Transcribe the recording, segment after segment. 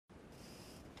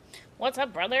What's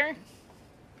up, brother?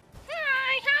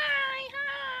 Hi.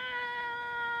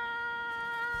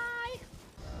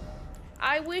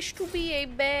 I wish to be a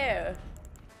bear.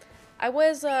 I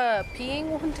was peeing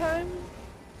one time.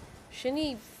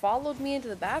 Shinny followed me into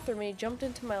the bathroom and he jumped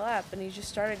into my lap and he just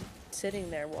started sitting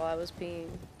there while I was peeing.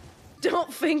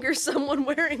 Don't finger someone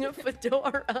wearing a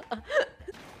fedora.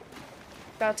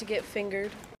 About to get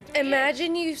fingered.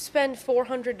 Imagine you spend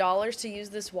 $400 to use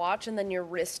this watch and then your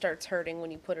wrist starts hurting when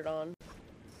you put it on.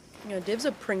 You know, Div's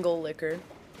a Pringle licker.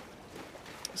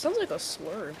 Sounds like a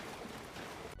slur.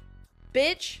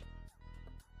 Bitch.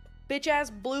 Bitch ass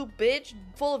blue bitch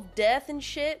full of death and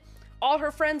shit. All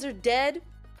her friends are dead.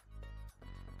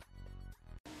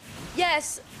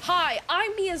 Yes, hi,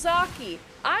 I'm Miyazaki.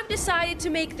 I've decided to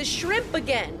make the shrimp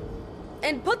again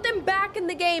and put them back in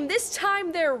the game. This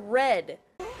time they're red.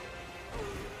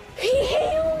 He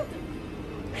healed!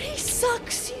 He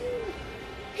sucks you!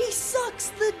 He sucks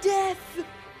the death!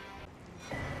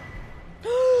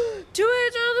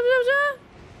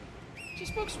 She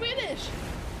spoke Swedish!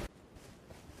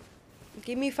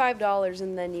 Give me $5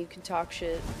 and then you can talk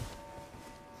shit.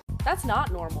 That's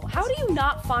not normal. How do you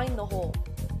not find the hole?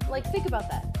 Like, think about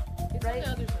that. It's right?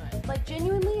 on the other side. Like,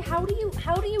 genuinely, how do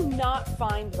you not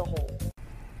find the hole?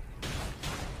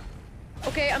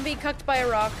 Okay, I'm being cucked by a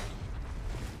rock.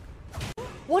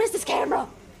 What is this camera?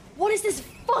 What is this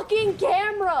fucking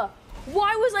camera?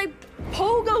 Why was I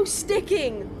pogo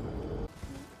sticking?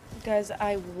 Guys,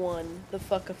 I won the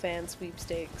Fuck-a-Fan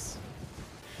sweepstakes.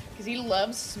 Because he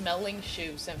loves smelling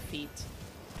shoes and feet.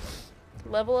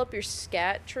 Level up your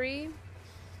scat tree.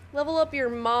 Level up your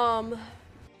mom.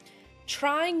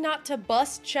 Trying not to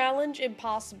bust challenge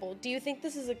impossible. Do you think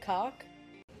this is a cock?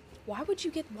 Why would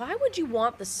you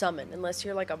want the summon unless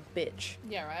you're like a bitch?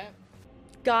 Yeah, right?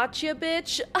 Gotcha,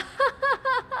 bitch.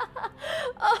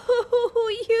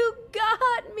 Oh, you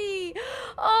got me.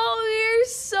 Oh, you're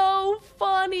so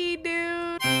funny,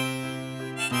 dude.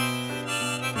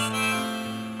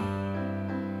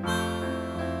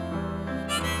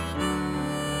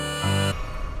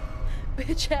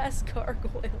 Bitch ass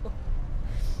gargoyle.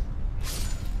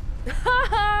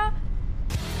 Haha.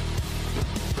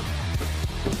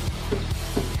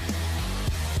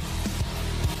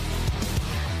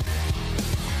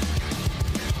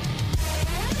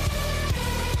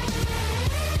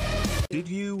 Did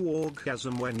you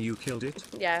orgasm when you killed it?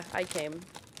 Yeah, I came.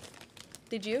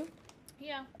 Did you?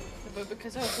 Yeah. But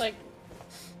because I was like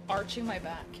arching my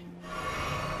back.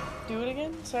 Do it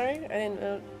again? Sorry, I didn't.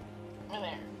 Over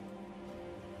there.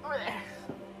 Over there.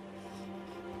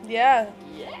 Yeah.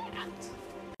 Yeah.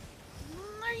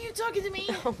 Are you talking to me?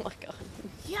 Oh my god.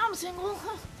 Yeah, I'm single.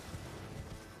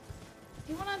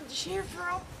 You wanna share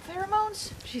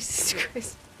pheromones? Jesus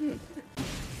Christ.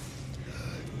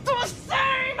 The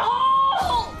same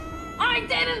hole! I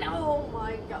didn't. Oh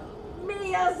my god.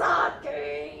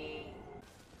 Miyazaki!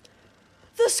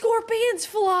 The scorpions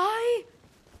fly?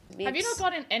 Have you not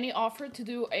gotten any offer to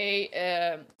do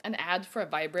an ad for a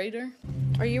vibrator?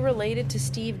 Are you related to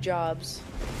Steve Jobs?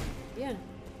 Yeah.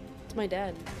 It's my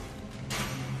dad.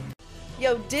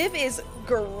 Yo, Div is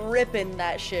gripping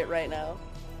that shit right now.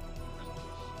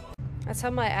 That's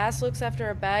how my ass looks after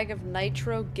a bag of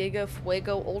Nitro Giga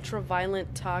Fuego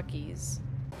Ultra-Violent Takis.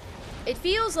 It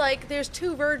feels like there's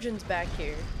two virgins back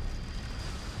here.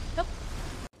 Yep.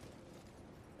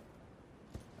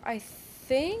 I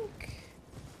think...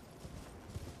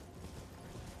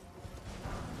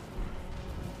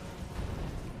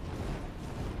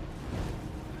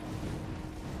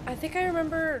 I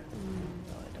remember...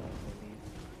 No, I don't. Maybe.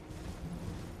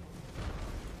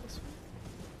 This one?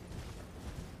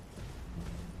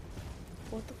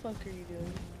 What the fuck are you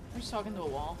doing? I'm just talking to a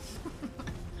wall.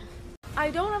 I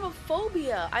don't have a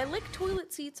phobia. I lick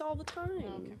toilet seats all the time.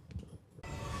 Oh, okay.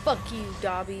 Fuck you,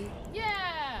 Dobby.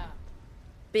 Yeah!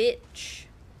 Bitch.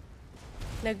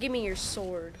 Now give me your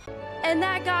sword. And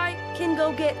that guy can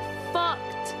go get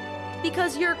fucked.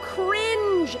 Because you're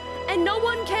cringe and no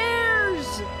one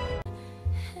cares.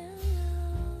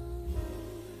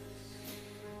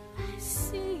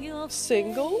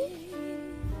 Single?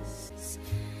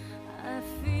 I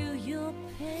feel your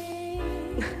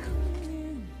pain.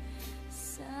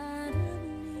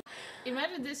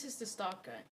 Imagine this is the stock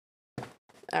guy.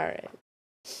 Alright.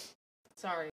 Sorry.